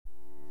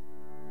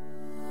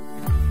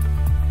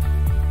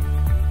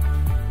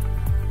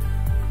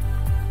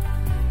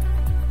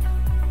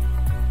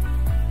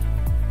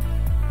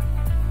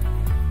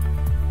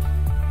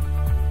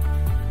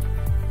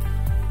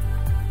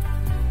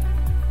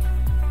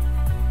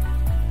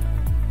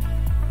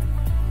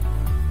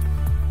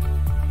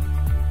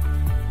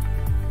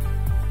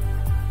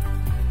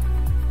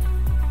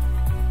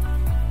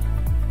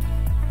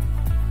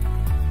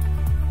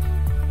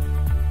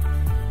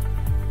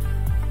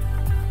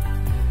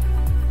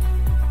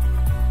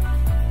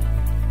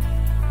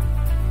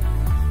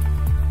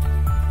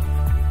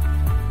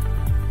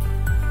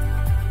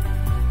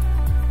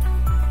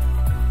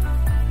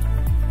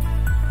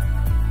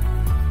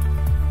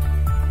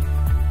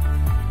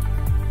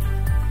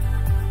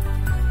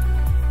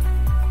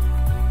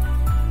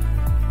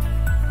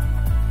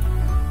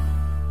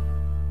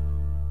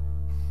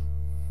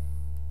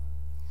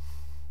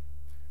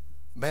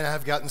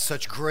I've gotten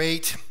such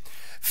great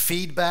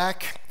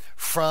feedback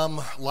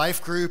from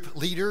life group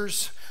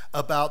leaders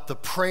about the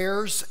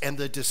prayers and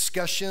the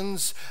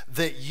discussions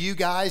that you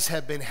guys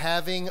have been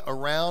having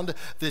around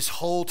this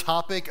whole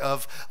topic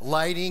of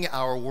lighting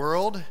our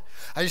world.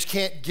 I just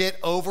can't get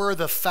over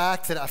the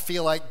fact that I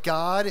feel like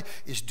God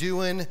is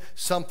doing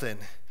something.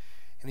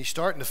 And he's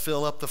starting to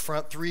fill up the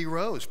front 3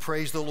 rows.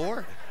 Praise the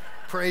Lord.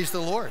 Praise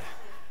the Lord.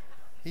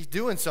 He's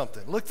doing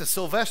something. Look, the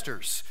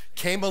Sylvesters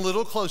came a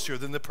little closer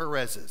than the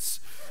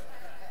Perezes.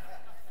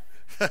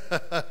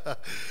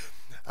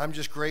 I'm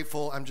just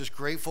grateful. I'm just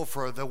grateful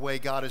for the way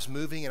God is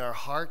moving in our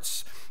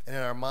hearts and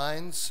in our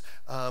minds.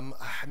 I'm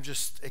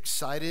just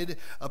excited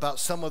about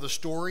some of the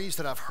stories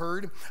that I've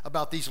heard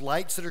about these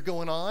lights that are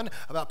going on,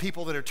 about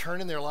people that are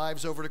turning their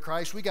lives over to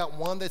Christ. We got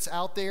one that's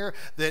out there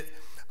that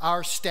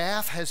our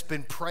staff has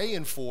been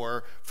praying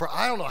for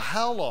I don't know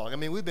how long. I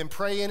mean, we've been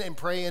praying and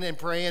praying and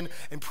praying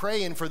and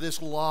praying for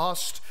this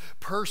lost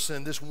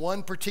person, this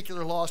one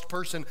particular lost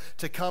person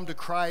to come to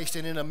Christ.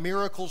 And in a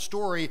miracle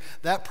story,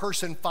 that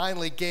person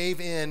finally gave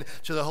in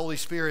to the Holy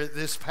Spirit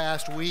this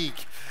past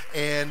week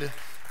and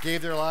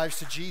gave their lives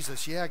to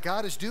Jesus. Yeah,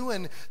 God is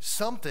doing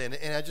something,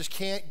 and I just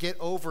can't get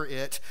over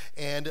it.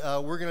 And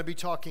we're going to be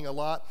talking a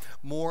lot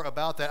more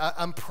about that.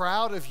 I'm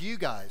proud of you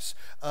guys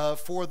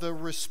for the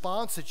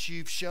response that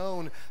you've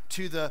shown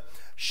to the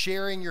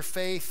Sharing Your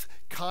Faith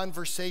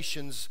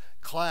Conversations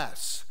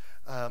class.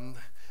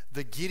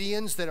 The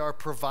Gideons that are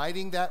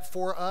providing that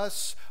for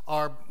us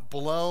are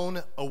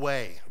blown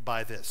away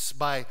by this,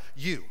 by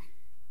you.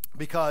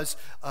 Because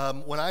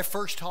when I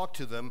first talked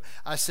to them,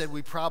 I said,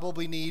 we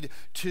probably need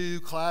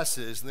 2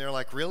 classes. And they're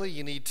like, really?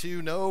 You need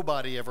 2?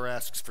 Nobody ever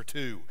asks for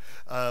 2.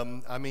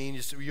 I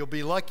mean, you'll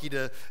be lucky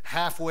to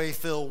halfway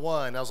fill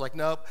 1. I was like,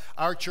 nope,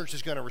 our church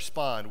is going to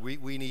respond.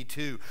 We need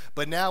 2.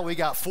 But now we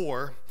got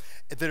 4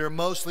 that are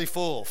mostly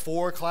full,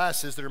 4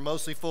 classes that are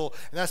mostly full.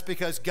 And that's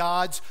because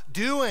God's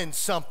doing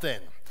something.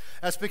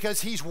 That's because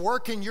he's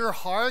working your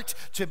heart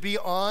to be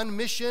on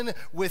mission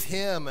with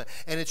him.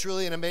 And it's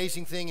really an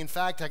amazing thing. In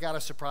fact, I got a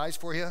surprise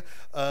for you.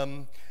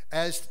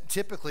 As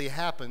typically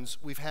happens,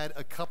 we've had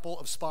a couple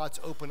of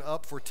spots open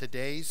up for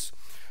today's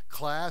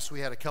class.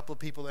 We had a couple of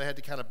people that had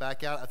to kind of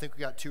back out. I think we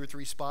got 2 or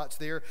 3 spots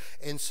there.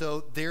 And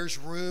so there's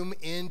room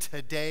in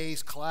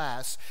today's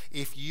class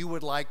if you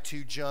would like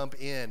to jump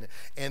in.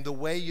 And the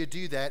way you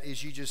do that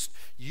is you just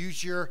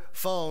use your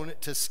phone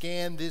to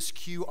scan this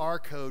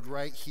QR code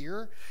right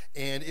here,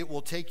 and it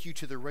will take you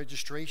to the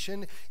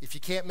registration. If you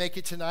can't make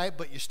it tonight,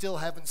 but you still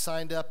haven't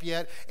signed up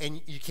yet,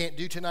 and you can't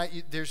do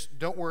tonight,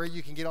 don't worry,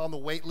 you can get on the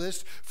wait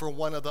list for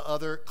one of the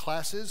other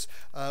classes.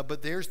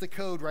 But there's the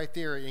code right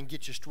there, and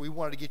we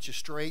wanted to get you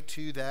straight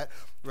to that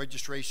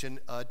registration.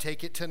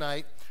 Take it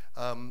tonight.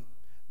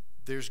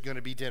 There's going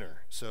to be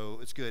dinner, so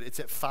it's good. It's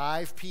at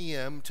 5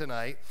 p.m.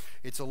 tonight.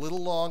 It's a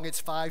little long. It's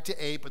 5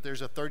 to 8, but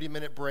there's a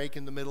 30-minute break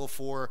in the middle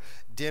for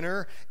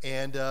dinner,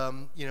 and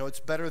it's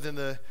better than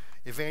the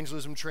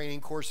evangelism training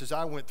courses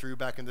I went through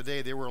back in the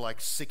day. They were like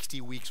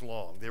 60 weeks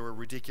long. They were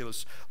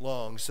ridiculous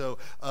long. So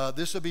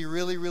this will be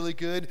really, really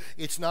good.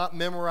 It's not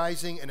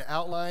memorizing an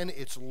outline.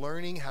 It's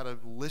learning how to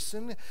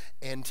listen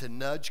and to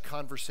nudge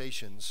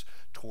conversations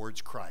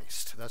towards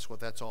Christ. That's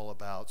what that's all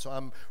about. So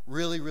I'm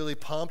really, really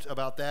pumped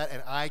about that,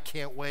 and I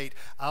can't wait.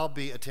 I'll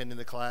be attending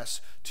the class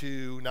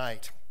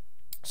tonight.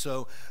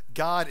 So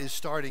God is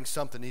starting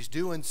something. He's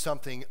doing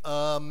something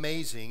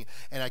amazing,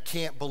 and I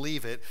can't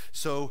believe it.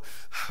 So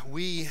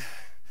we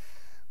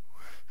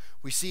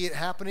see it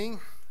happening,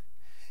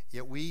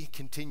 yet we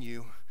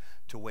continue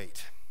to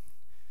wait.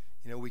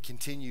 We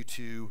continue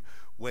to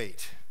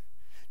wait.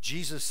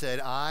 Jesus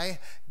said, I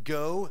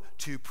go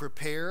to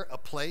prepare a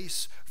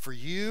place for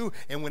you,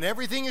 and when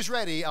everything is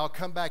ready, I'll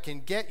come back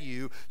and get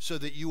you so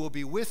that you will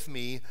be with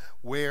me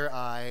where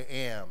I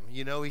am.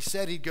 He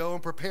said he'd go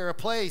and prepare a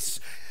place.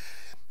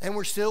 And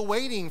we're still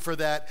waiting for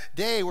that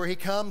day where he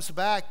comes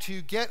back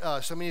to get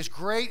us. I mean, as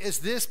great as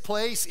this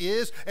place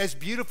is, as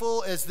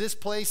beautiful as this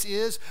place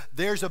is,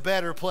 there's a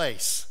better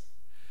place.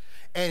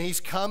 And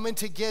he's coming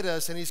to get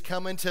us, and he's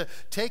coming to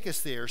take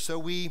us there. So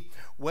we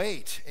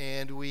wait,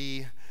 and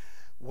we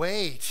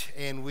wait,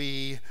 and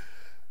we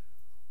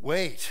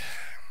wait.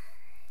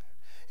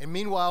 And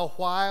meanwhile,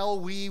 while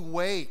we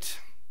wait,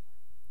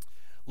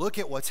 look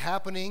at what's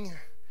happening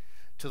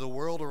to the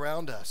world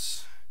around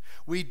us.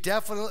 We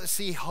definitely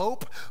see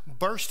hope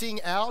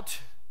bursting out,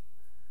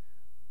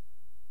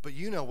 but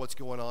you know what's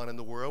going on in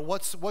the world.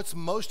 What's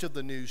most of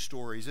the news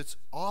stories? It's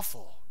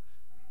awful,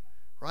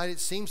 right? It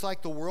seems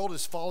like the world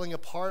is falling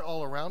apart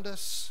all around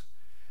us.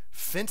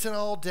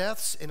 Fentanyl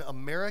deaths in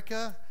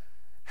America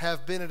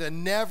have been at a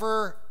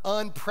never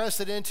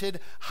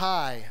unprecedented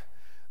high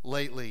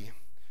lately.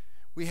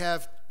 We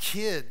have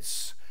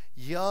kids,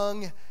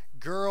 young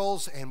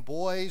girls and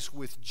boys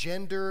with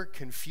gender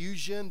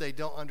confusion. They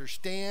don't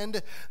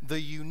understand the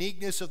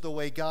uniqueness of the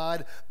way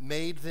God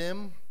made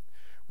them.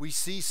 We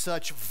see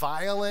such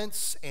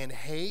violence and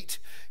hate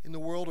in the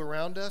world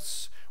around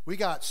us. We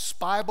got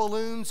spy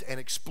balloons and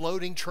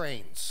exploding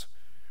trains,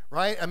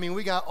 right? I mean,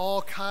 we got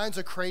all kinds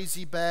of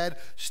crazy bad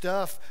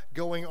stuff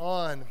going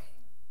on.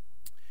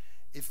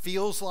 It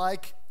feels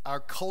like our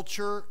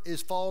culture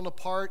is falling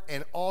apart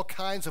and all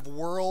kinds of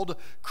world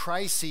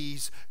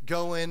crises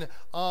going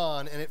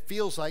on, and it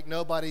feels like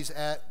nobody's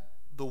at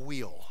the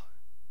wheel.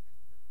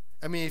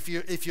 I mean,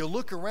 if you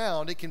look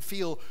around, it can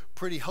feel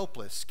pretty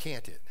hopeless,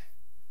 can't it?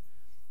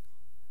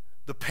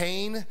 The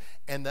pain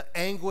and the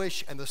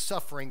anguish and the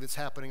suffering that's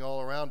happening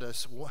all around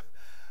us.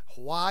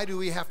 Why do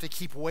we have to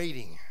keep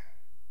waiting?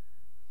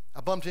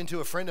 I bumped into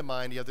a friend of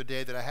mine the other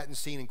day that I hadn't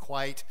seen in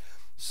quite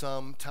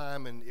some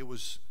time, and it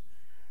was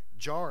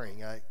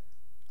jarring. I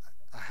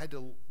had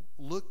to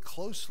look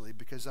closely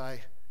because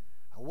I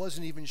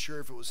wasn't even sure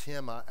if it was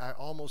him. I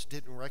almost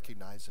didn't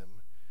recognize him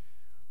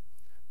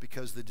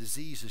because the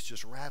disease is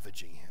just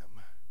ravaging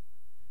him.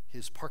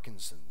 His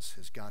Parkinson's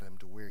has got him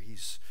to where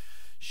he's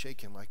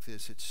shaking like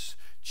this. It's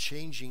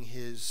changing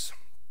his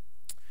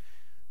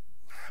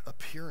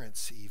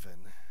appearance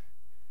even.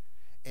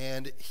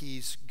 And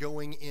he's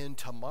going in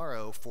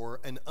tomorrow for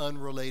an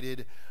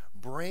unrelated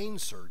brain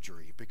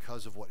surgery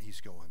because of what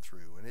he's going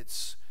through. And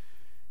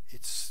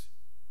he's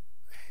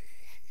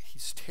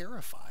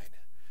terrified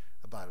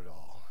about it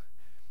all.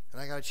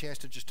 And I got a chance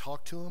to just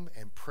talk to him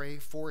and pray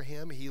for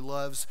him. He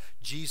loves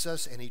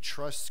Jesus and he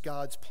trusts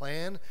God's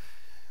plan.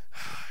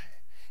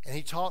 And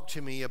he talked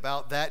to me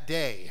about that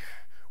day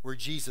where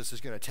Jesus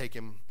is going to take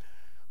him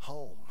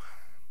home.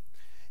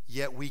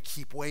 Yet we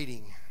keep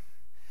waiting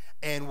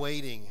and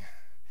waiting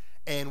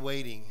and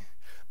waiting.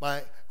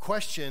 My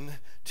question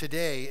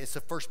today, it's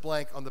the first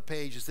blank on the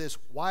page, is this: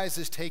 why is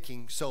this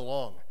taking so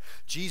long?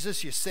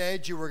 Jesus, you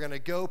said you were going to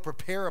go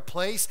prepare a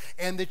place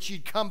and that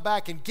you'd come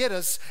back and get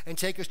us and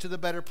take us to the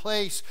better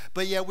place,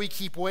 but yet we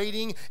keep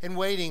waiting and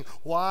waiting.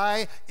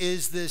 Why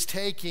is this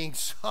taking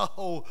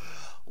so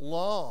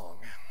long?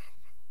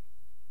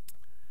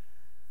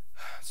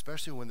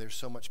 Especially when there's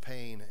so much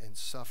pain and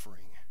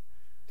suffering.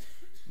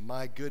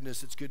 My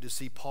goodness, it's good to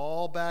see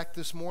Paul back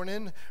this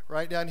morning,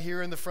 right down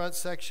here in the front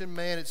section.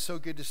 Man, it's so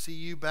good to see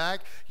you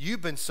back.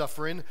 You've been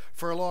suffering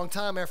for a long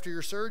time after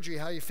your surgery.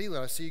 How you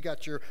feeling? I see you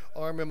got your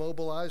arm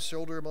immobilized,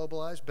 shoulder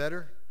immobilized.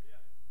 Better?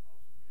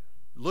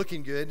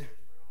 Looking good.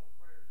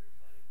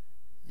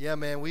 Yeah,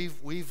 man,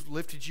 we've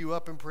lifted you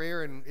up in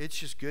prayer, and it's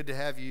just good to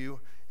have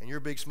you and your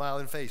big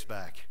smiling face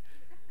back.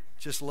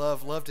 Just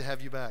love to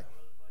have you back.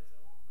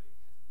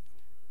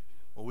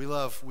 Well,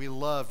 we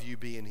love you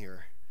being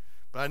here.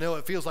 But I know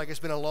it feels like it's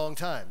been a long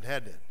time,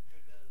 hasn't it?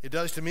 It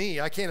does to me.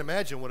 I can't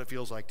imagine what it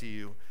feels like to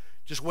you.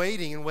 Just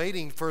waiting and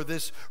waiting for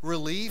this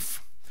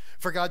relief,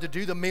 for God to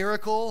do the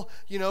miracle,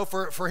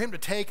 for him to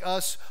take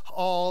us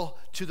all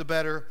to the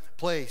better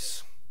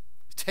place.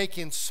 It's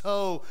taking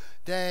so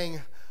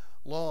dang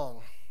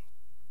long.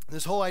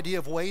 This whole idea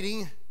of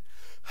waiting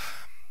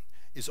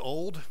is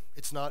old.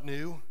 It's not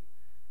new.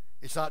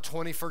 It's not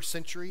 21st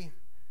century.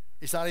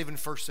 It's not even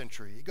first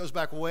century. It goes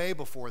back way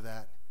before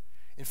that.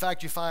 In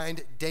fact, you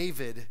find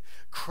David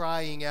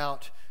crying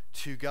out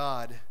to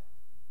God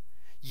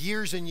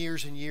years and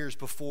years and years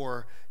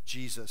before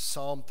Jesus.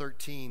 Psalm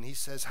 13, he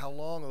says, "How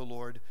long, O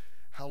Lord,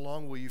 how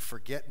long will you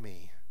forget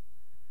me?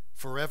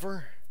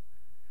 Forever?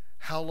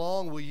 How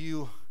long will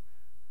you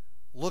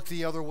look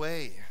the other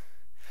way?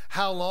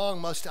 How long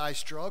must I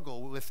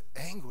struggle with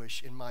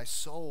anguish in my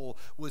soul,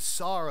 with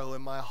sorrow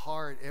in my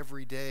heart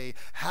every day?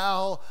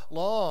 How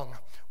long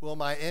will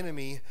my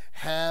enemy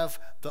have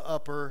the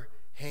upper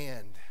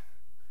hand?"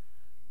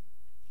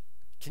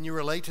 Can you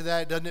relate to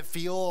that? Doesn't it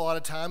feel a lot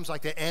of times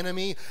like the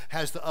enemy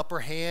has the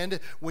upper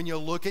hand when you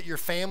look at your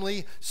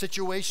family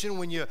situation,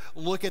 when you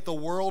look at the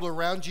world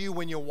around you,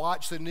 when you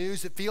watch the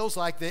news? It feels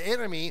like the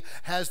enemy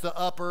has the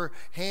upper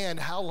hand.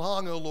 How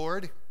long, O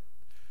Lord?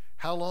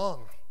 How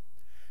long?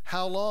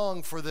 How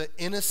long for the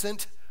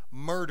innocent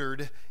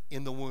murdered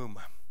in the womb?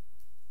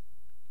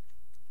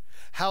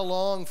 How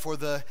long for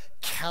the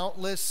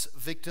countless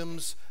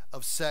victims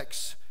of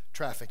sex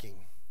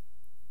trafficking?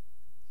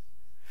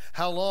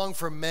 How long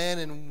for men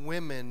and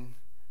women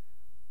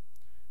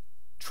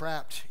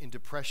trapped in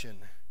depression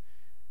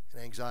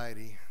and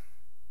anxiety?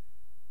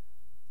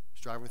 I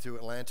was driving through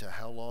Atlanta.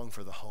 How long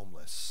for the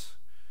homeless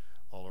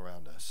all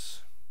around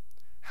us?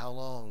 How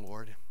long,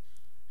 Lord?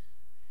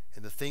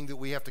 And the thing that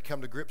we have to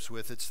come to grips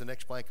with, it's the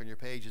next blank on your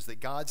page, is that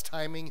God's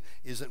timing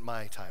isn't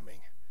my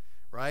timing.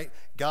 Right?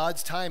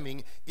 God's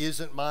timing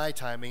isn't my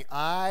timing.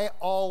 I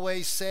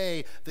always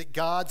say that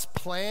God's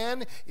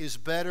plan is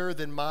better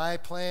than my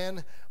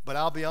plan, but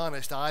I'll be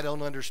honest, I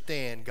don't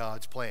understand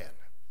God's plan.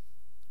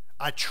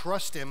 I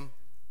trust him,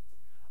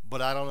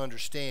 but I don't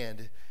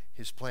understand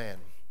his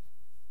plan.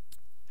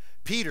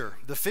 Peter,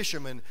 the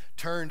fisherman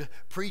turned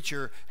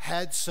preacher,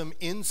 had some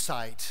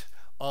insight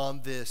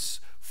on this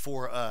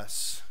for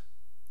us.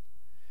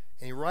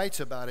 And he writes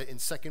about it in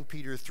 2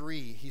 Peter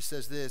 3. He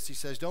says this. He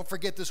says, "Don't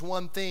forget this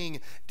one thing,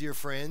 dear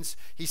friends."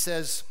 He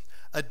says,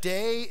 "A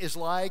day is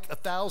like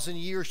 1,000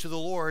 years to the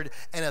Lord,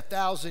 and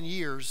 1,000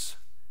 years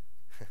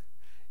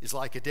is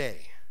like a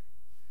day."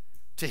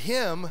 To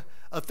him,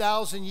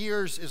 1,000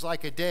 years is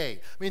like a day.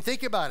 I mean,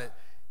 think about it.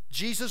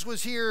 Jesus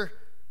was here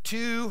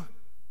 2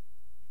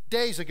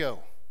 days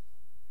ago.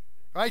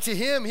 Right? To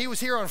him, he was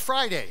here on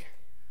Friday.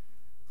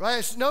 Right?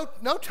 It's no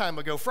time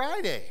ago,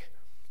 Friday.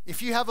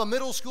 If you have a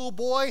middle school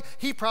boy,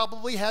 he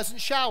probably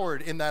hasn't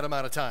showered in that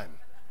amount of time.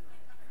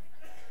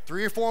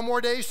 3 or 4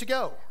 more days to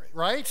go,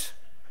 right?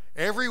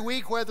 Every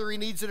week, whether he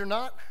needs it or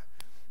not.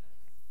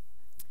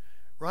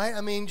 Right?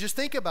 I mean, just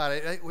think about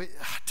it.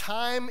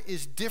 Time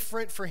is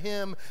different for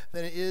him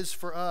than it is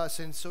for us.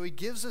 And so he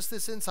gives us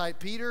this insight.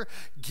 Peter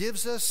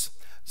gives us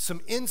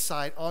some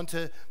insight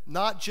onto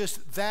not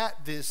just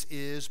that this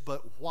is,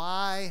 but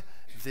why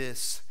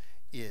this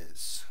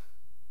is.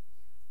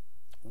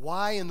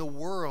 Why in the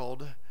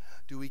world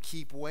do we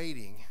keep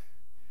waiting?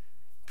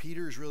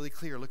 Peter is really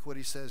clear. Look what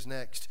he says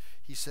next.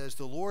 He says,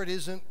 the Lord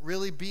isn't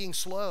really being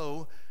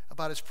slow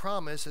about his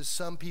promise as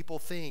some people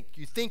think.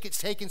 You think it's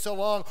taking so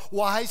long.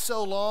 Why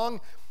so long?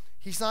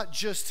 He's not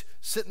just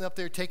sitting up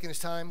there taking his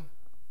time.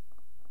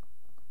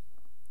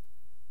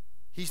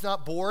 He's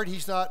not bored.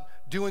 He's not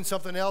doing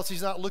something else.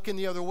 He's not looking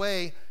the other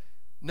way.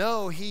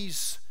 No,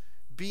 he's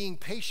being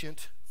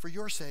patient for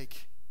your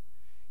sake.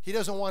 He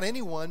doesn't want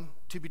anyone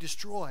to be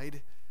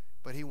destroyed,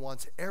 but he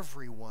wants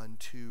everyone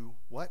to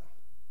what?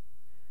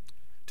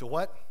 To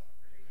what?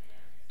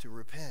 To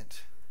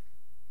repent.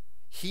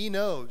 He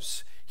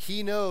knows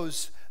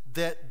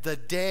that the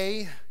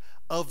day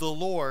of the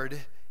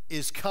Lord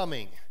is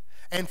coming.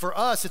 And for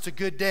us, it's a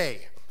good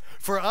day.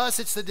 For us,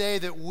 it's the day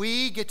that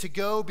we get to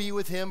go be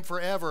with him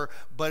forever,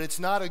 but it's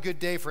not a good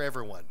day for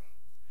everyone.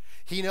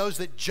 He knows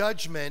that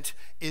judgment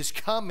is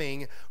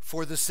coming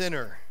for the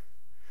sinner,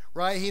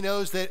 right? He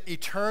knows that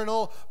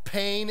eternal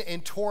pain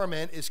and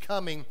torment is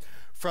coming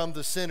from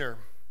the sinner.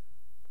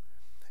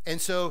 And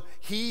so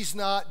he's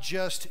not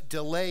just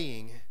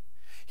delaying.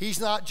 He's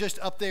not just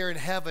up there in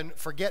heaven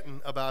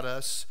forgetting about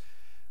us.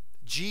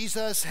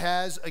 Jesus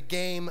has a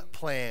game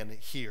plan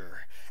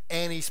here,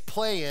 and he's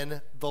playing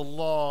the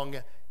long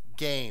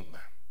game.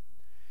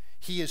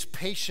 He is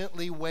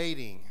patiently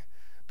waiting.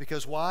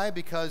 Because why?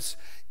 Because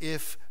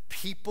if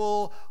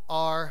people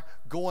are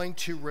going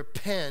to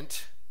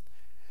repent,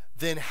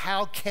 then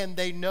how can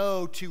they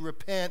know to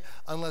repent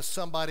unless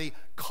somebody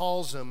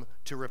calls them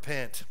to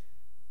repent?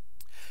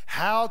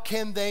 How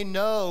can they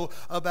know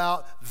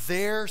about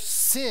their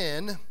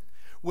sin,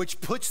 which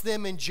puts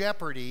them in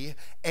jeopardy,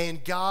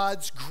 and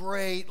God's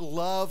great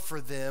love for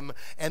them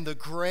and the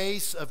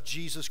grace of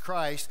Jesus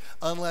Christ,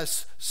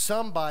 unless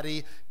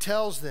somebody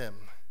tells them?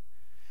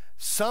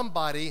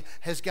 Somebody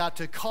has got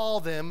to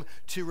call them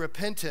to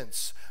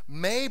repentance.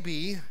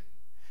 Maybe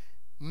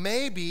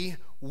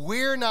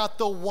we're not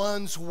the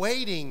ones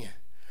waiting.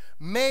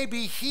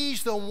 Maybe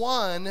he's the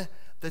one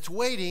that's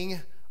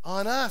waiting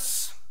on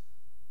us.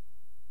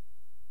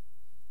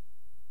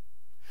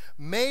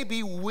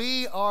 Maybe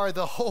we are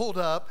the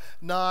holdup,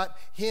 not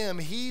him.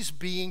 He's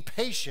being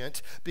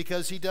patient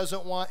because he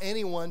doesn't want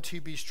anyone to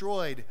be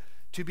destroyed.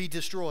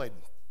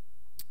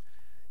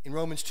 In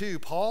Romans 2,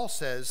 Paul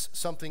says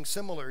something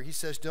similar. He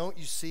says, don't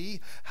you see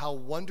how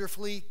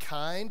wonderfully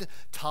kind,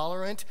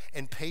 tolerant,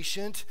 and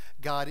patient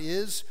God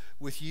is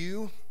with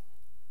you?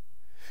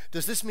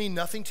 Does this mean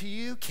nothing to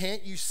you?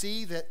 Can't you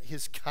see that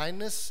his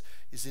kindness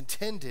is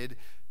intended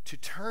to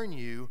turn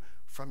you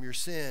from your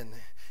sin?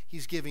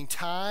 He's giving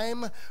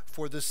time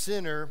for the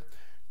sinner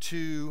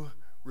to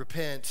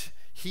repent.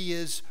 He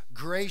is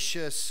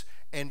gracious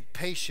and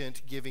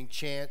patient, giving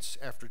chance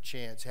after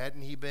chance.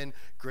 Hadn't he been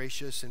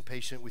gracious and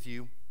patient with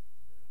you?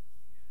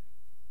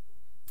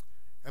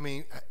 I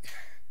mean,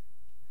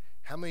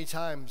 how many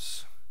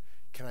times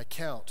can I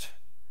count?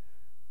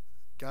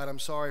 God, I'm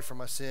sorry for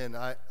my sin.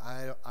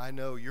 I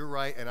know you're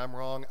right and I'm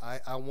wrong.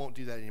 I won't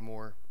do that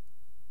anymore.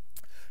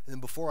 And then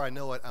before I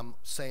know it, I'm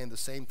saying the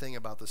same thing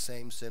about the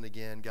same sin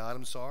again. God,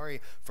 I'm sorry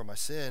for my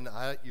sin.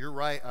 You're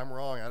right, I'm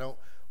wrong. I don't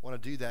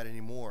want to do that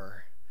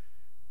anymore.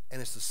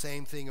 And it's the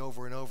same thing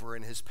over and over.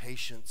 And his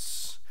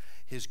patience,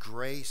 his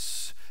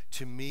grace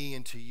to me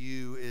and to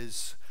you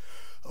is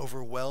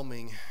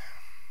overwhelming.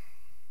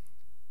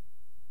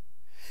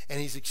 And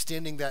he's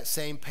extending that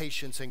same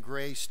patience and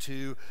grace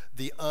to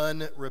the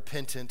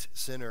unrepentant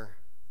sinner.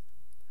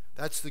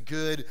 That's the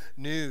good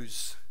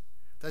news.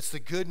 That's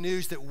the good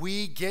news that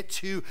we get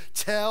to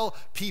tell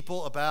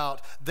people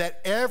about,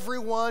 that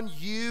everyone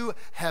you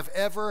have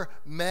ever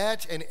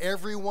met and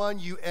everyone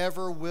you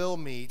ever will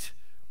meet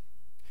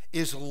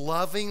is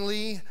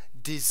lovingly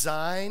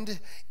designed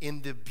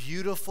in the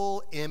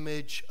beautiful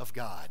image of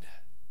God.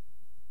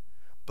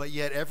 But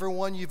yet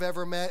everyone you've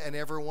ever met and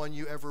everyone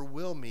you ever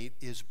will meet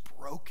is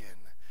broken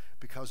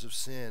because of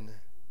sin.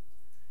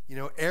 You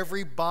know,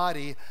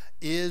 everybody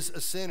is a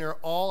sinner.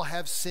 All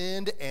have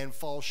sinned and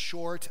fall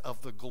short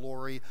of the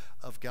glory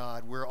of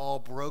God. We're all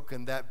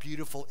broken. That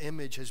beautiful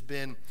image has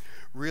been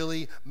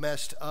really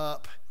messed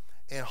up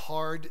and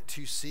hard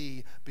to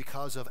see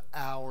because of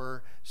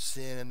our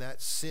sin. And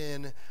that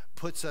sin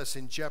puts us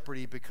in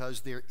jeopardy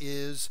because there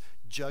is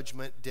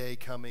judgment day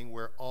coming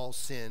where all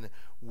sin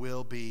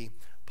will be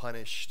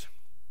punished.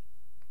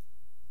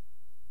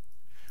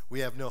 We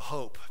have no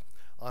hope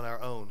on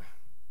our own.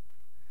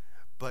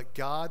 But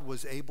God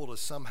was able to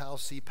somehow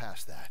see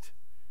past that.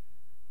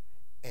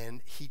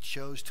 And he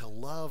chose to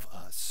love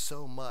us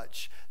so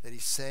much that he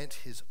sent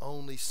his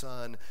only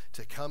son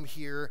to come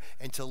here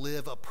and to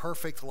live a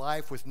perfect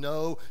life with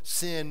no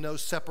sin, no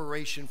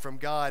separation from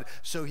God.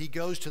 So he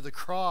goes to the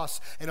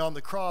cross, and on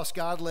the cross,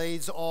 God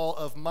lays all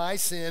of my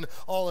sin,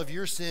 all of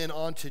your sin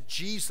onto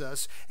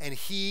Jesus, and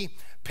he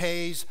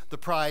pays the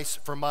price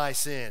for my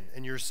sin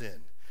and your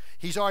sin.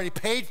 He's already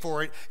paid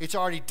for it. It's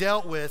already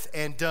dealt with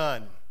and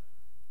done.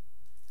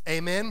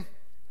 Amen?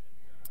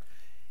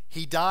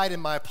 He died in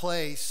my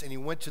place, and he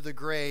went to the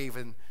grave,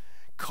 and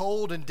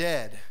cold and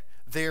dead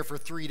there for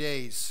 3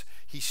 days.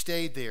 He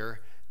stayed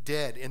there,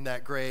 dead in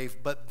that grave.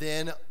 But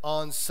then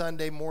on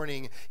Sunday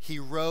morning, he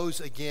rose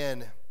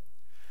again.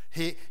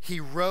 He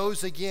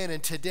rose again,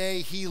 and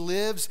today he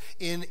lives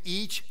in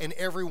each and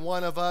every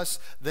one of us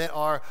that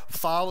are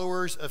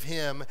followers of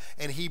him,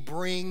 and he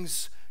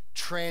brings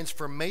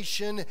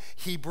transformation,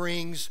 he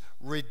brings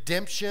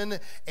redemption,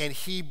 and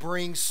he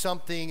brings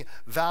something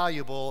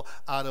valuable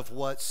out of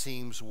what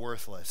seems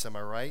worthless. Am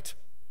I right?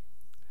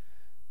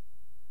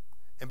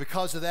 And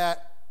because of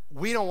that,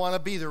 we don't want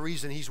to be the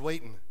reason he's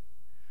waiting.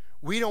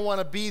 We don't want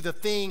to be the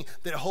thing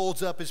that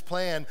holds up his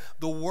plan.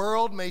 The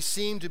world may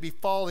seem to be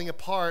falling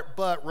apart,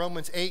 but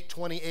Romans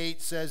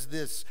 8:28 says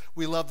this.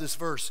 We love this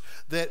verse,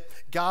 that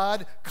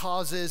God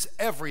causes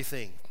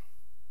everything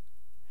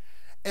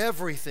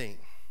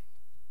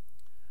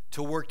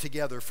to work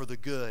together for the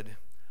good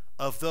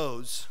of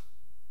those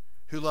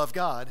who love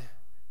God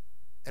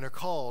and are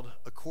called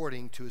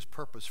according to his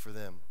purpose for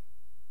them.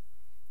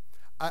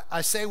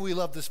 I say we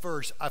love this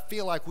verse. I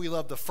feel like we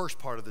love the first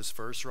part of this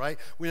verse, right?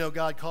 We know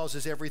God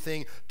causes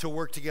everything to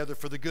work together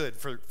for the good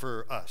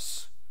for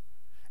us.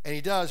 And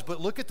he does, but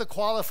look at the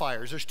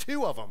qualifiers. There's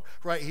 2 of them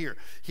right here.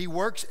 He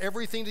works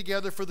everything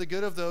together for the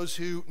good of those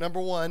who, number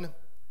 1,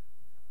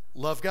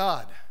 love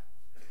God.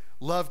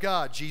 Love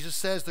God. Jesus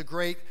says the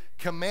great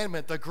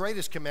commandment, the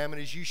greatest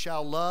commandment is you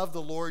shall love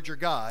the Lord your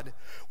God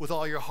with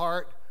all your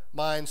heart,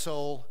 mind,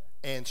 soul,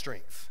 and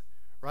strength.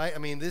 Right? I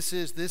mean, this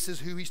is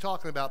who he's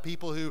talking about,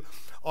 people who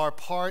are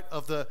part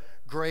of the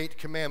great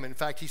commandment. In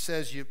fact, he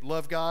says you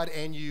love God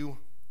and you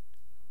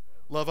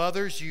love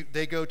others.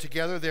 They go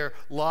together. They're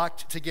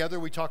locked together.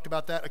 We talked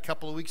about that a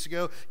couple of weeks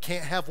ago.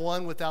 Can't have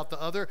one without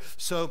the other.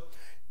 So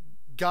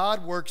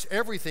God works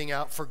everything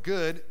out for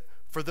good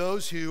for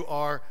those who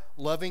are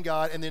loving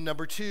God. And then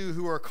number 2,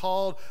 who are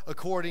called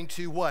according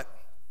to what?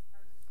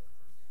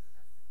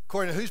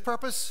 According to whose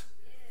purpose?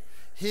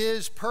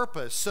 His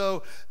purpose.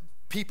 So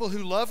people who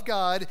love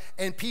God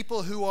and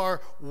people who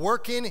are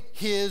working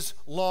his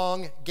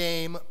long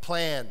game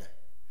plan,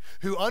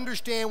 who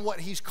understand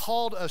what he's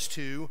called us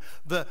to,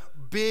 the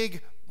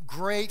big,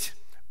 great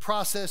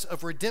process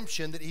of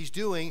redemption that he's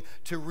doing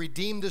to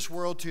redeem this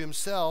world to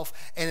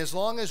himself. And as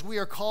long as we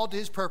are called to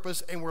his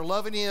purpose and we're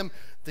loving him,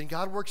 then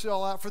God works it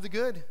all out for the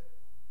good.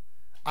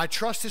 I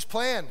trust his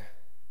plan.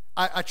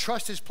 I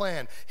trust his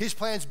plan. His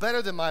plan's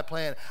better than my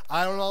plan.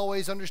 I don't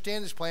always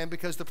understand his plan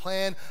because the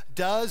plan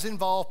does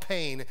involve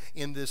pain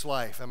in this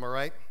life. Am I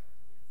right?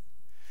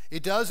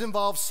 It does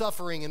involve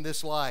suffering in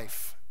this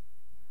life.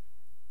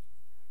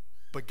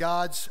 But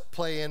God's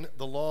playing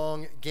the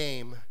long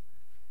game,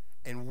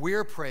 and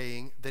we're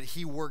praying that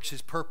he works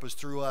his purpose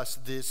through us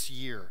this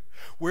year.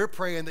 We're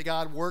praying that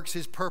God works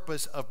his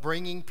purpose of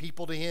bringing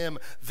people to him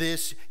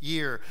this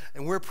year.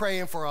 And we're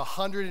praying for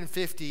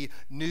 150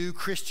 new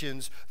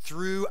Christians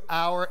through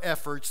our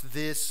efforts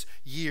this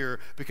year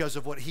because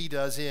of what he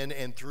does in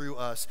and through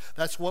us.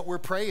 That's what we're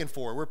praying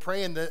for. We're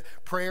praying the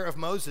prayer of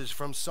Moses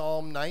from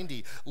Psalm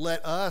 90.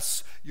 Let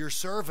us, your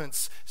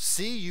servants,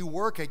 see you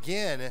work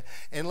again,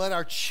 and let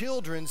our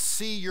children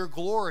see your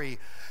glory.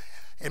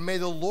 And may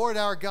the Lord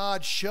our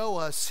God show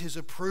us his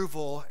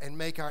approval and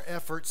make our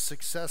efforts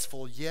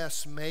successful.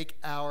 Yes, make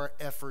our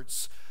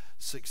efforts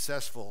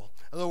successful.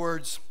 In other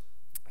words,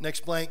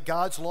 next blank,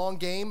 God's long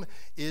game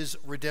is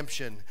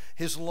redemption.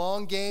 His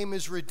long game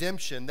is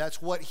redemption.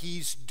 That's what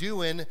he's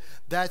doing.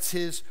 That's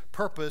his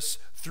purpose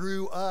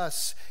through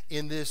us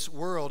in this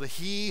world.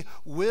 He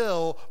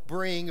will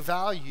bring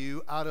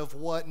value out of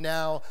what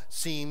now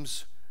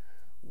seems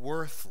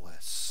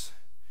worthless.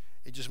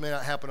 It just may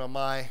not happen on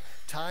my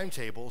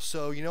timetable.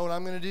 So you know what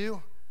I'm going to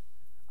do?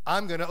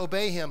 I'm going to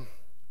obey him.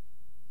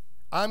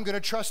 I'm going to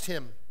trust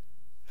him.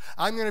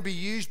 I'm going to be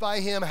used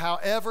by him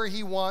however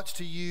he wants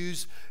to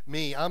use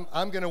me. I'm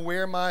going to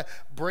wear my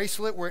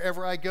bracelet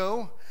wherever I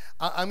go.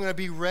 I'm going to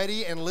be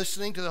ready and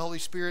listening to the Holy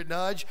Spirit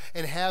nudge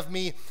and have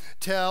me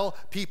tell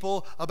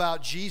people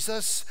about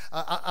Jesus.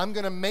 I'm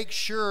going to make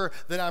sure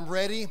that I'm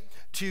ready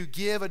to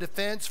give a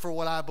defense for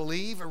what I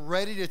believe,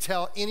 ready to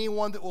tell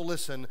anyone that will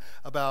listen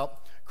about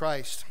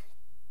Christ.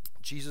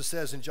 Jesus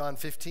says in John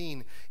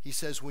 15, he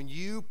says, when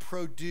you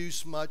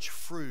produce much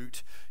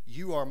fruit,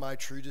 you are my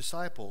true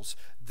disciples.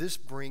 This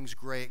brings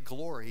great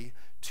glory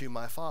to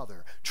my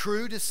Father.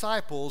 True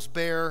disciples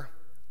bear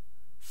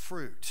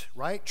fruit,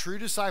 right? True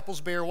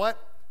disciples bear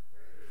what?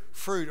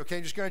 Fruit.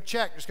 Okay, just going to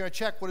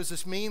check. What does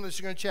this mean? Let's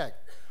just going to check.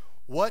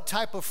 What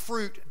type of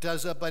fruit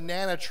does a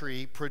banana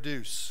tree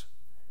produce?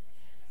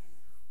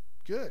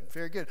 Good,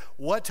 very good.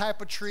 What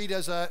type of tree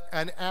does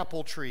an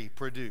apple tree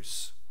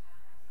produce?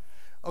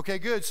 Okay,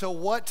 good. So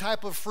what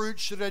type of fruit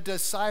should a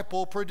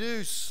disciple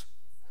produce?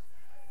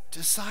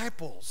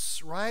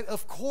 Disciples, right?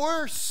 Of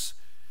course.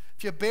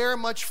 If you bear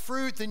much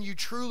fruit, then you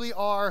truly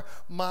are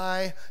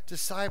my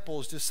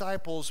disciples.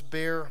 Disciples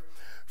bear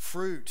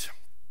fruit.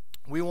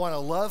 We want to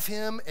love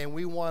him, and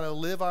we want to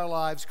live our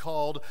lives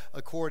called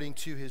according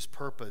to his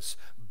purpose,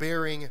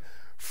 bearing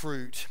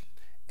fruit.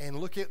 And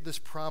look at this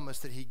promise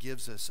that he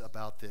gives us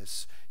about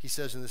this. He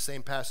says in the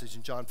same passage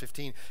in John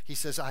 15, he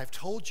says, I have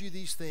told you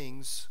these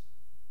things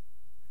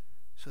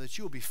so that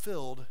you will be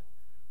filled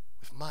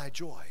with my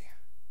joy.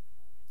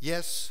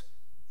 Yes,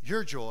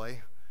 your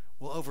joy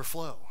will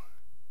overflow.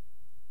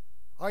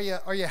 Are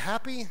you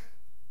happy?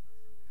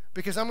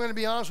 Because I'm going to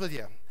be honest with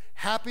you.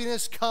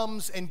 Happiness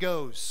comes and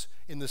goes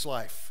in this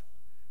life,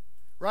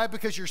 right?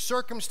 Because your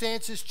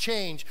circumstances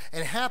change,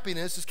 and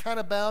happiness is kind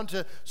of bound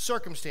to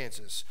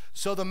circumstances.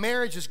 So the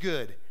marriage is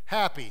good,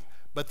 happy,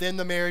 but then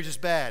the marriage is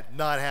bad,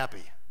 not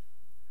happy,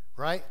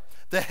 right?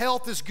 The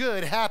health is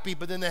good, happy,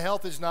 but then the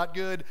health is not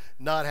good,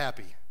 not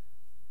happy,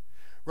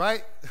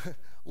 right?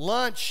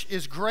 Lunch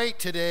is great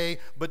today,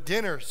 but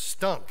dinner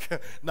stunk,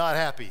 not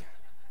happy.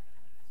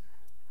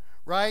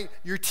 Right?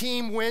 Your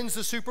team wins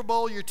the Super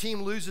Bowl, your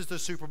team loses the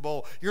Super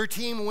Bowl. Your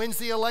team wins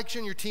the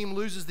election, your team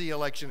loses the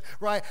election.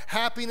 Right?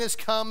 Happiness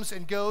comes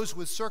and goes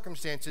with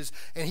circumstances,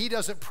 and he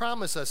doesn't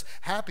promise us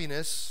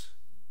happiness.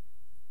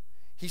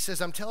 He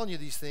says, I'm telling you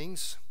these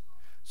things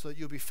so that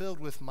you'll be filled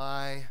with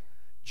my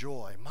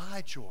joy.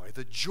 My joy.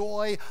 The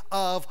joy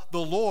of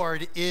the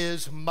Lord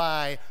is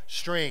my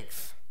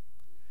strength.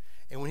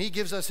 And when he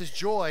gives us his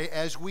joy,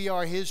 as we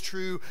are his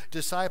true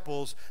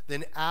disciples,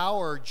 then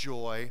our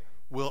joy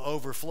will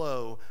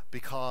overflow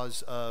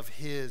because of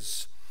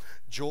his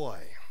joy.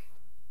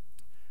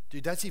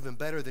 Dude, that's even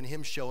better than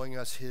him showing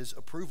us his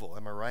approval.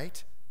 Am I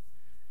right?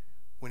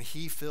 When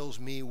he fills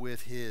me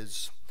with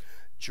his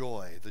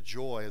joy. The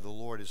joy of the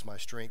Lord is my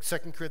strength.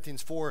 2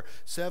 Corinthians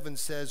 4:7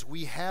 says,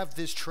 we have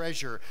this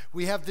treasure.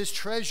 We have this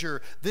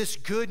treasure, this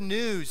good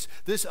news,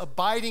 this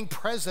abiding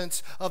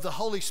presence of the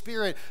Holy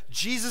Spirit,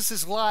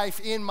 Jesus'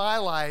 life in my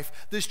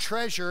life, this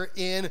treasure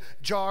in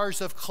jars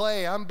of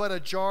clay. I'm but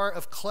a jar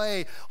of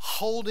clay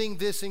holding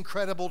this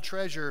incredible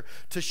treasure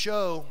to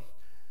show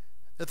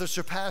that the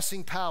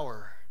surpassing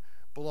power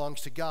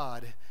belongs to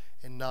God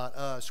and not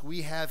us.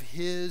 We have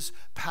his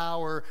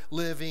power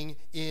living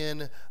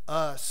in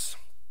us.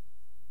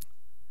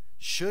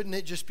 Shouldn't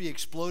it just be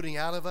exploding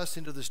out of us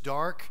into this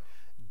dark,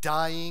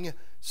 dying,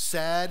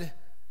 sad,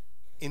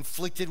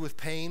 inflicted with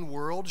pain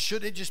world?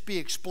 Shouldn't it just be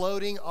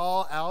exploding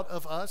all out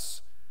of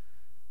us?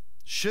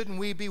 Shouldn't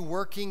we be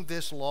working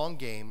this long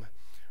game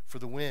for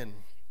the win?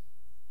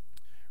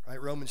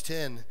 Right? Romans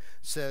 10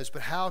 says,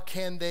 but how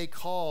can they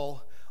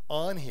call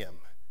on him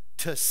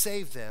to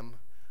save them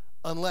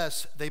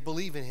unless they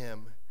believe in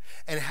him?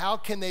 And how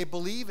can they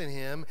believe in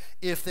him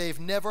if they've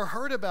never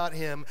heard about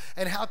him?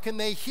 And how can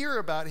they hear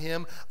about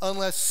him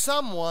unless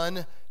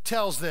someone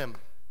tells them?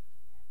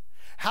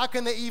 How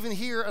can they even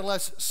hear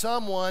unless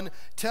someone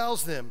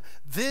tells them?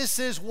 This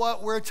is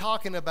what we're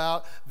talking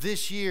about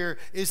this year,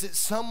 is that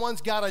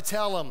someone's got to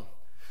tell them.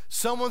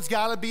 Someone's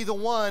got to be the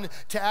one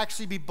to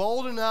actually be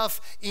bold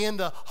enough in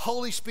the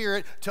Holy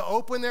Spirit to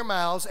open their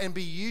mouths and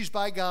be used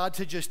by God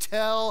to just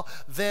tell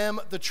them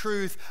the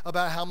truth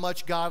about how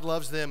much God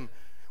loves them.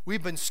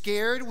 We've been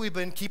scared. We've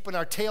been keeping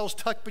our tails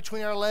tucked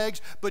between our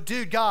legs. But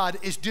dude, God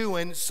is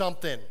doing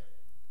something,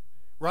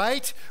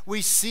 right?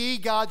 We see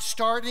God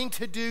starting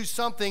to do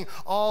something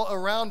all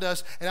around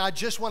us, and I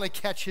just want to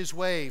catch his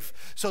wave.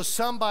 So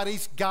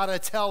somebody's got to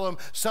tell him.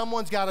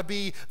 Someone's got to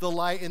be the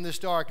light in this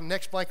dark.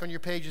 Next blank on your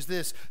page is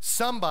this.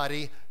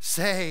 Somebody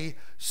say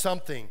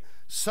something.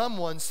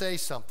 Someone say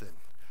something.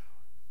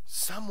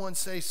 Someone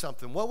say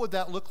something. What would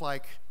that look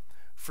like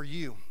for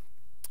you?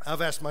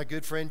 I've asked my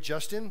good friend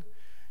Justin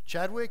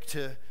Chadwick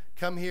to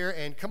come here,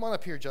 and come on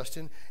up here,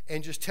 Justin,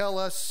 and just tell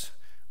us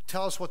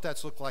what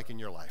that's looked like in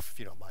your life, if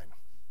you don't mind.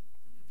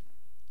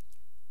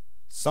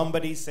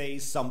 Somebody say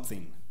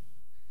something.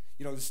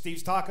 You know,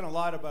 Steve's talking a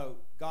lot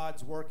about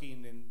God's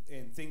working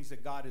and things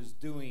that God is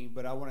doing,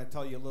 but I want to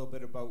tell you a little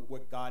bit about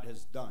what God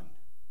has done.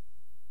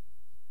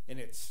 And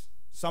it's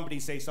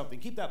somebody say something.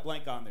 Keep that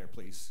blank on there,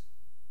 please.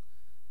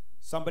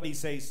 Somebody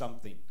say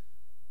something.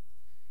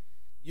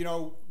 You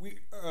know,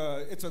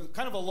 it's a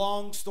kind of a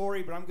long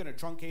story, but I'm going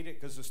to truncate it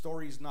because the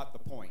story is not the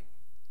point.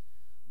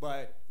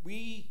 But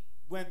we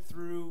went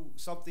through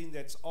something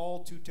that's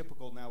all too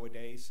typical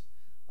nowadays.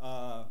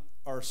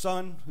 Our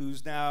son,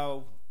 who's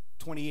now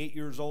 28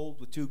 years old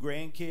with 2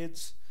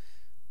 grandkids,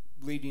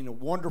 leading a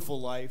wonderful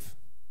life,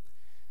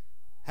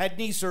 had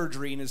knee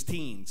surgery in his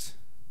teens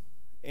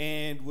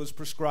and was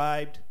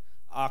prescribed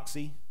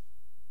Oxy.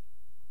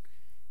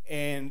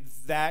 And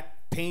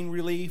that pain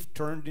relief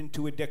turned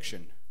into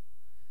addiction.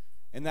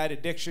 And that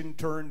addiction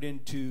turned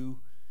into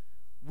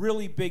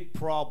really big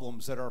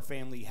problems that our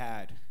family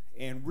had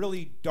and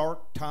really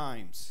dark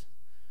times.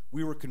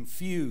 We were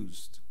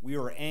confused. We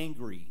were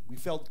angry. We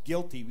felt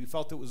guilty. We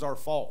felt it was our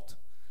fault.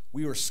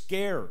 We were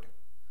scared.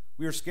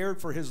 We were scared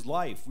for his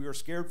life. We were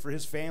scared for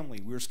his family.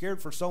 We were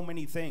scared for so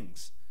many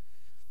things.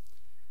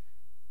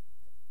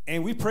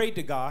 And we prayed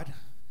to God.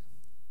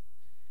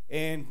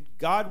 And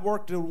God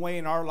worked a way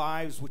in our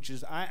lives, which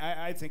is,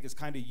 I think is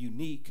kind of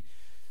unique.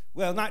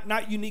 Well,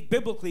 not unique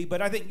biblically,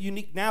 but I think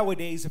unique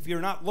nowadays if you're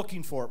not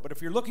looking for it. But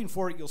if you're looking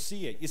for it, you'll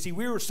see it. You see,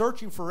 we were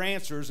searching for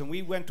answers, and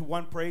we went to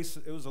one place.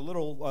 It was a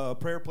little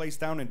prayer place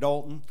down in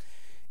Dalton.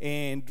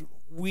 And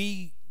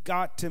we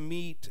got to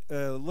meet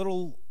a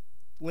little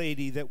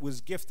lady that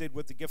was gifted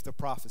with the gift of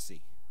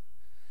prophecy.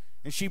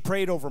 And she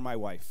prayed over my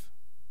wife.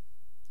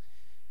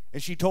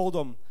 And she told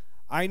him,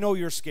 I know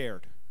you're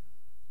scared.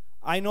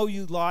 I know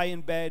you lie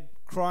in bed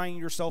crying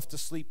yourself to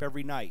sleep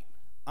every night.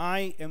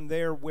 I am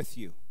there with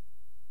you.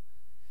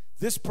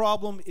 This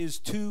problem is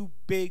too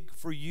big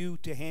for you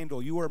to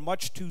handle. You are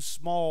much too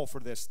small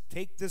for this.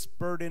 Take this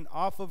burden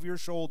off of your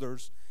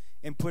shoulders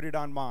and put it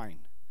on mine.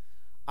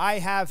 I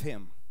have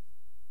him.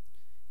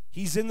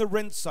 He's in the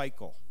rinse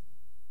cycle.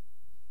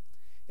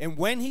 And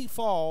when he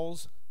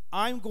falls,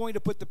 I'm going to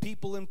put the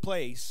people in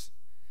place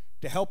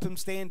to help him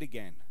stand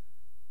again.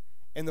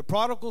 And the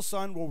prodigal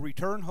son will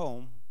return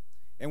home.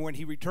 And when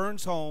he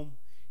returns home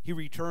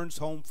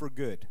for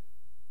good.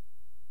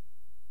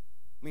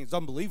 I mean, it's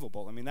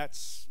unbelievable. I mean,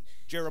 that's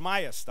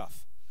Jeremiah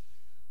stuff.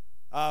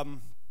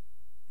 And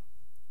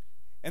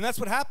that's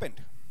what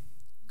happened.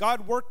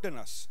 God worked in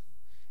us.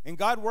 And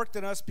God worked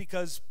in us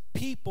because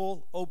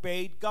people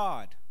obeyed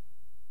God.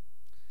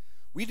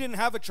 We didn't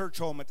have a church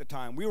home at the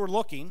time. We were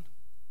looking,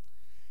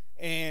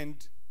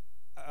 and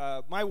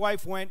my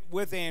wife went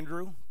with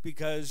Andrew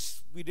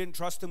because we didn't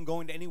trust him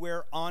going to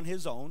anywhere on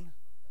his own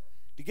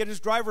to get his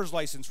driver's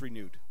license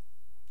renewed.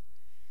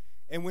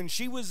 And when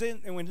she was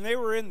in, and when they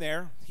were in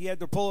there, he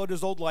had to pull out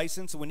his old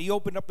license. And when he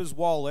opened up his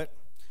wallet,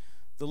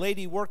 the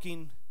lady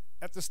working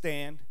at the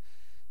stand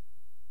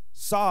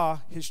saw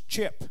his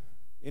chip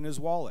in his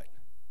wallet.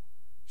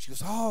 She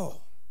goes,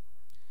 "Oh,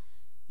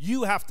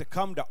 you have to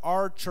come to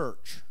our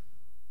church.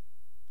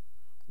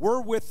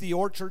 We're with the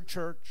Orchard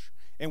Church,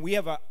 and we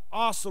have an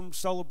awesome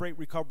Celebrate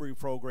Recovery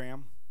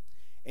program,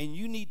 and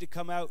you need to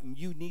come out and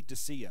you need to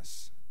see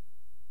us."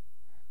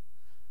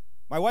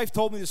 My wife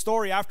told me the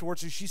story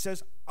afterwards, and she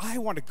says, "I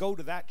want to go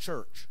to that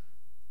church."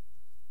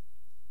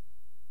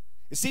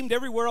 It seemed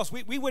everywhere else.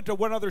 We went to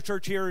one other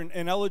church here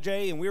in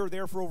LJ, and we were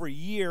there for over a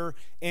year,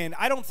 and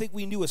I don't think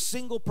we knew a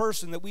single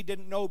person that we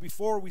didn't know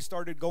before we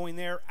started going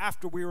there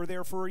after we were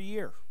there for a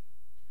year.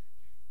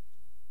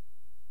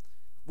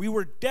 We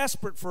were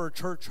desperate for a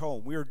church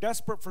home. We were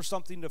desperate for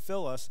something to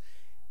fill us.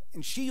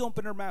 And she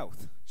opened her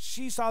mouth.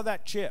 She saw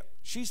that chip.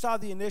 She saw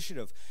the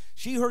initiative.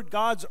 She heard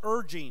God's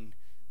urging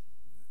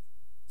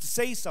to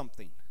say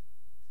something.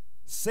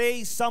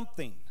 Say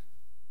something.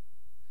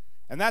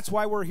 And that's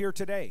why we're here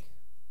today.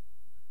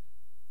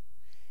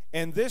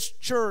 And this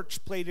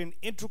church played an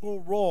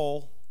integral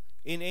role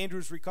in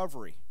Andrew's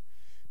recovery,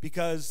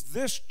 because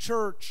this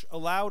church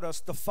allowed us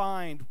to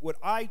find what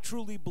I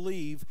truly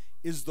believe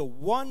is the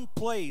one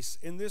place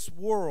in this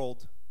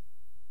world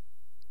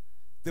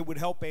that would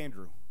help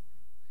Andrew.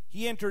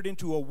 He entered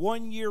into a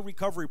 1-year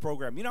recovery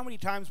program. You know how many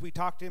times we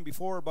talked to him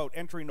before about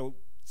entering a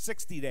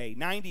 60-day,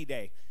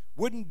 90-day?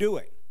 Wouldn't do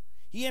it.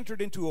 He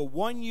entered into a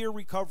 1-year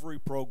recovery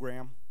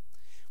program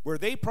where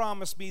they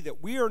promised me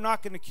that we are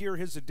not going to cure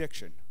his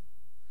addiction.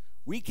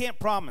 We can't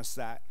promise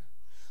that,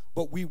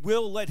 but we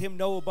will let him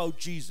know about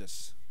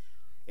Jesus.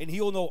 And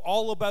he'll know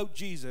all about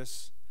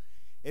Jesus.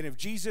 And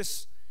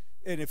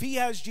if he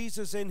has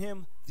Jesus in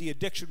him, the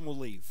addiction will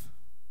leave.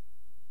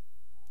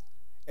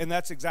 And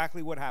that's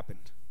exactly what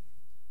happened.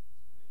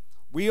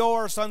 We owe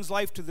our son's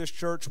life to this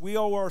church. We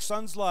owe our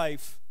son's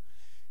life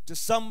to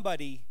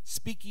somebody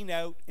speaking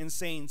out and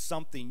saying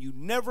something. You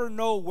never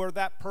know where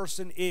that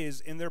person is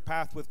in their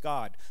path with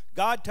God.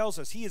 God tells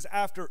us he is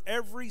after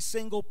every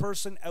single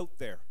person out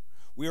there.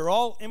 We are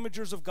all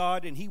imagers of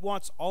God, and he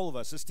wants all of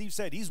us. As Steve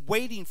said, he's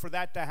waiting for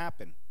that to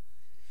happen.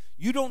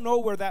 You don't know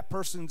where that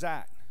person's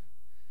at.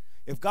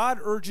 If God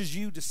urges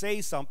you to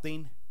say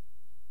something,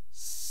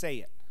 say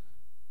it.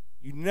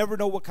 You never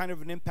know what kind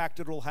of an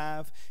impact it'll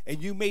have,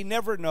 and you may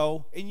never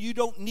know, and you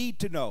don't need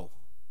to know.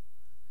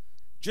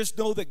 Just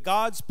know that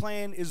God's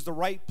plan is the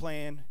right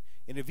plan,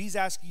 and if he's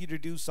asking you to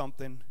do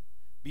something,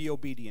 be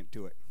obedient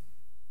to it.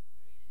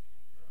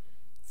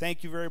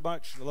 Thank you very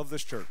much. I love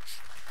this church.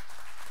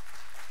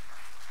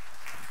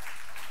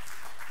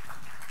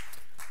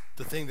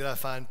 The thing that I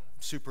find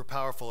super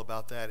powerful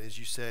about that is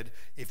you said,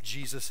 if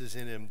Jesus is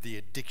in him, the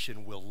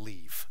addiction will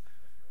leave.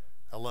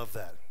 I love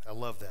that. I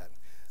love that.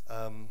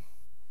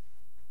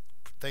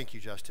 Thank you,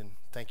 Justin.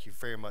 Thank you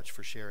very much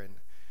for sharing.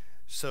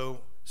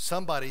 So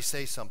somebody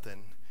say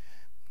something.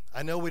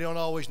 I know we don't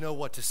always know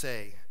what to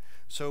say.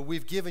 So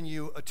we've given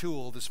you a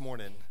tool this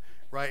morning,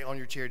 right, on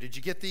your chair. Did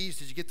you get these?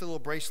 Did you get the little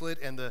bracelet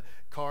and the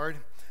card?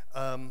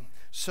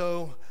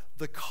 So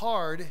the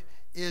card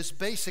is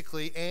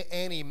basically,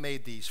 Annie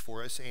made these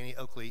for us, Annie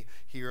Oakley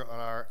here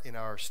on in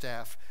our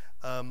staff.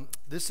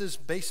 This is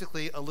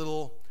basically a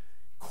little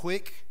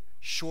quick,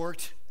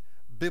 short,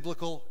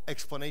 biblical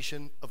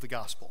explanation of the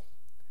gospel.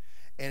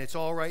 And it's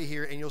all right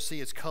here, and you'll see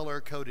it's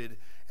color-coded,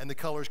 and the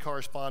colors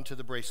correspond to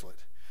the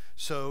bracelet.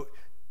 So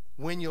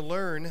when you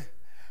learn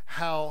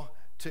how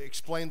to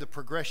explain the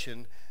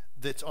progression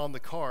that's on the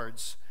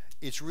cards,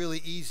 it's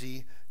really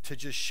easy to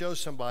just show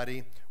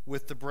somebody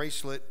with the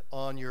bracelet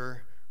on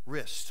your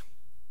wrist.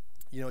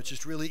 You know, it's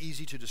just really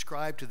easy to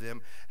describe to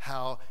them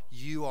how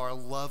you are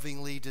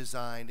lovingly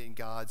designed in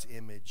God's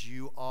image.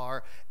 You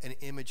are an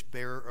image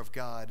bearer of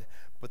God.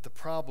 But the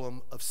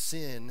problem of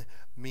sin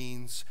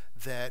means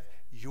that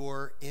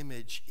your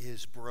image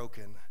is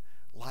broken,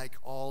 like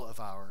all of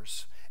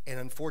ours. And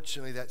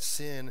unfortunately, that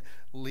sin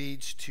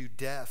leads to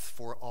death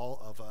for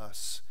all of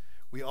us.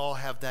 We all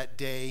have that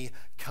day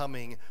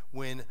coming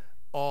when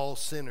all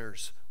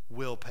sinners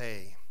will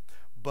pay.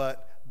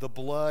 But the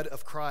blood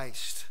of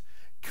Christ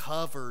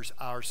covers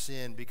our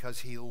sin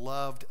because he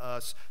loved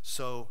us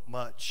so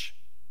much.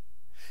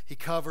 He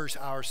covers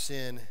our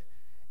sin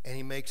and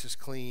he makes us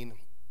clean.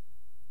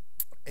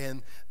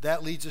 And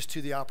that leads us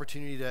to the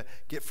opportunity to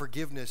get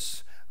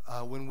forgiveness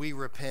when we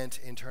repent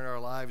and turn our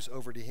lives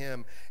over to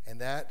him.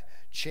 And that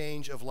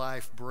change of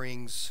life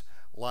brings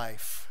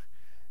life.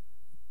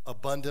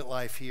 Abundant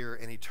life here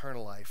and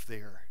eternal life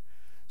there.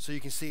 So you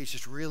can see it's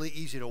just really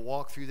easy to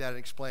walk through that and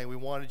explain. We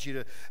wanted you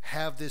to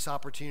have this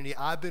opportunity.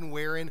 I've been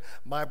wearing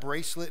my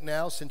bracelet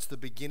now since the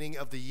beginning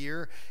of the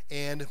year.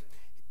 And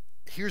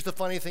here's the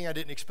funny thing I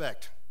didn't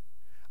expect.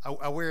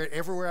 I wear it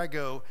everywhere I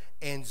go,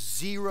 and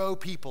 0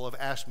 people have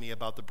asked me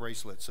about the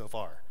bracelet so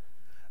far.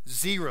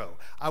 0.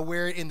 I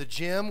wear it in the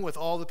gym with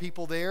all the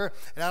people there,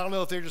 and I don't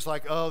know if they're just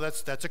like, oh,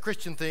 that's a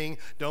Christian thing.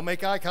 Don't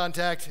make eye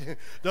contact.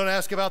 Don't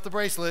ask about the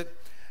bracelet.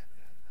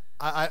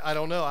 I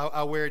don't know.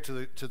 I wear it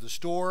to the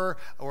store,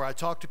 or I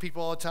talk to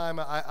people all the time.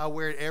 I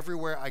wear it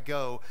everywhere I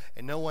go,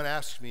 and no one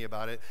asks me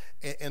about it.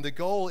 And the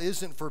goal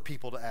isn't for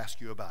people to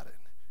ask you about it.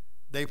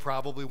 They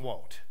probably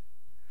won't.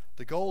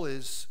 The goal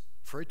is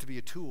for it to be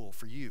a tool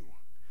for you,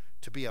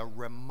 to be a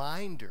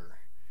reminder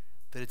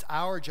that it's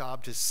our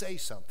job to say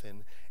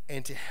something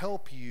and to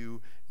help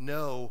you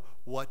know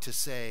what to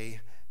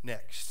say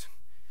next.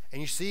 And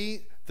you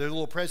see the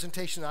little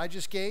presentation I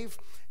just gave,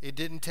 it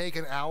didn't take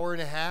an hour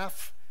and a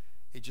half.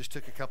 It just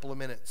took a couple of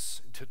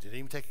minutes. It didn't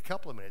even take a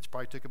couple of minutes. It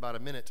probably took about a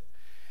minute.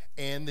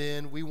 And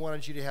then we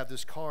wanted you to have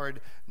this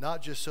card,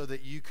 not just so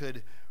that you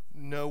could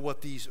know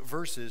what these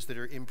verses that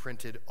are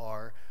imprinted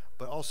are,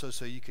 but also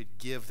so you could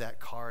give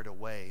that card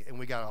away. And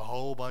we got a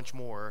whole bunch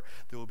more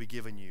that will be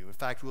given you. In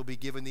fact, we'll be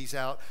giving these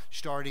out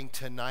starting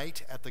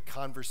tonight at the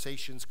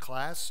Conversations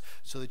class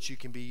so that you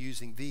can be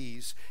using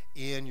these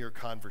in your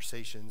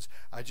conversations.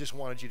 I just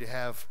wanted you to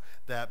have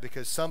that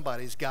because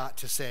somebody's got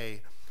to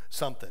say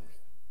something.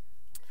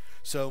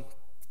 So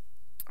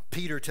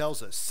Peter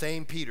tells us,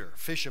 same Peter,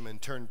 fisherman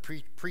turned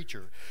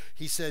preacher.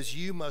 He says,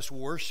 you must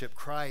worship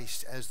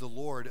Christ as the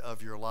Lord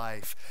of your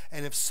life.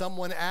 And if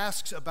someone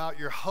asks about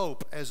your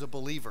hope as a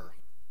believer,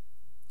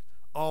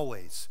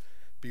 always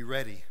be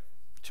ready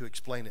to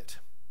explain it.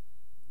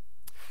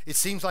 It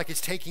seems like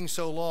it's taking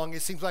so long.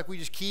 It seems like we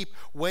just keep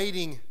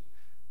waiting.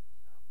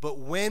 But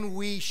when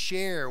we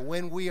share,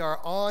 when we are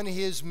on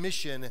his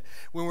mission,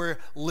 when we're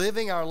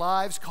living our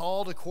lives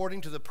called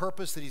according to the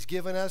purpose that he's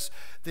given us,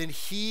 then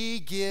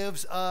he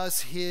gives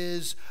us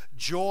his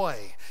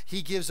joy.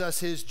 He gives us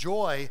his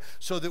joy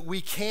so that we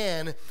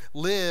can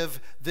live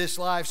this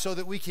life, so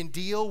that we can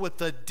deal with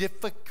the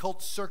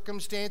difficult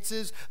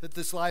circumstances that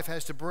this life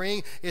has to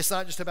bring. It's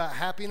not just about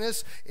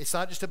happiness. It's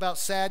not just about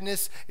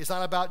sadness. It's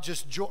not about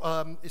just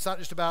it's not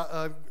just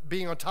about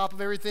being on top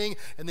of everything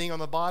and being on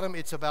the bottom.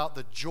 It's about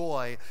the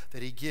joy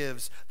that he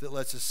gives that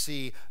lets us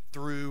see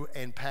through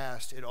and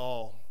past it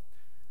all.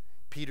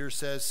 Peter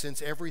says, since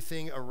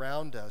everything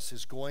around us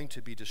is going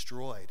to be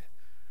destroyed,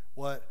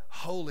 what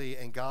holy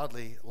and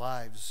godly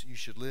lives you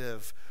should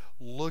live,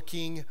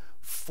 looking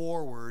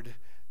forward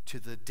to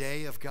the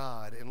day of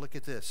God. And look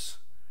at this,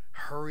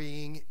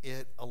 hurrying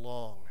it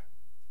along.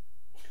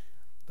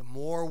 The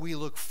more we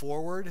look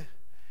forward,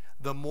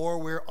 the more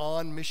we're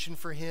on mission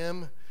for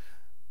him,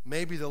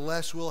 maybe the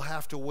less we'll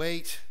have to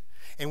wait,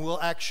 and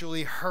we'll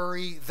actually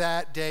hurry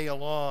that day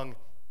along.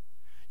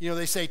 You know,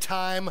 they say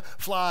time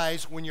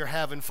flies when you're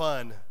having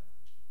fun.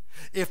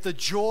 If the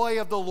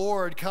joy of the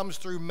Lord comes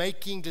through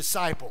making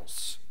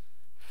disciples,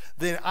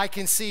 then I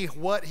can see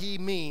what he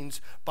means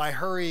by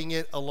hurrying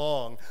it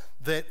along,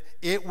 that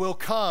it will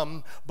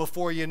come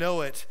before you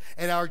know it,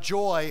 and our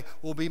joy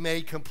will be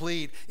made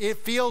complete. It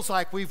feels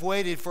like we've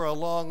waited for a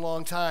long,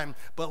 long time,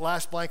 but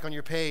last blank on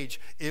your page,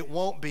 it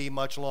won't be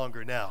much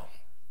longer now.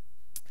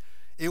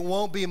 It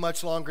won't be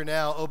much longer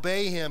now.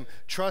 Obey him,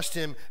 trust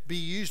him, be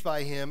used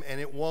by him,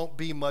 and it won't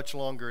be much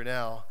longer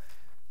now.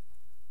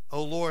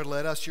 O Lord,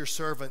 let us, your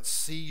servants,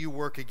 see you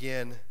work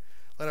again.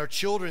 Let our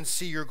children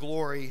see your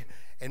glory,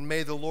 and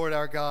may the Lord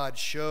our God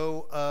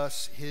show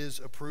us his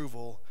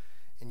approval,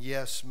 and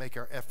yes, make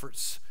our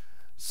efforts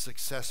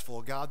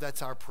successful. God,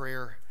 that's our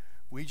prayer.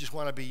 We just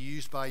want to be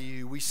used by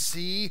you. We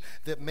see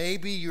that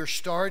maybe you're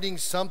starting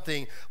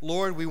something.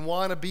 Lord, we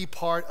want to be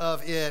part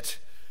of it.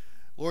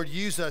 Lord,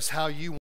 use us how you want.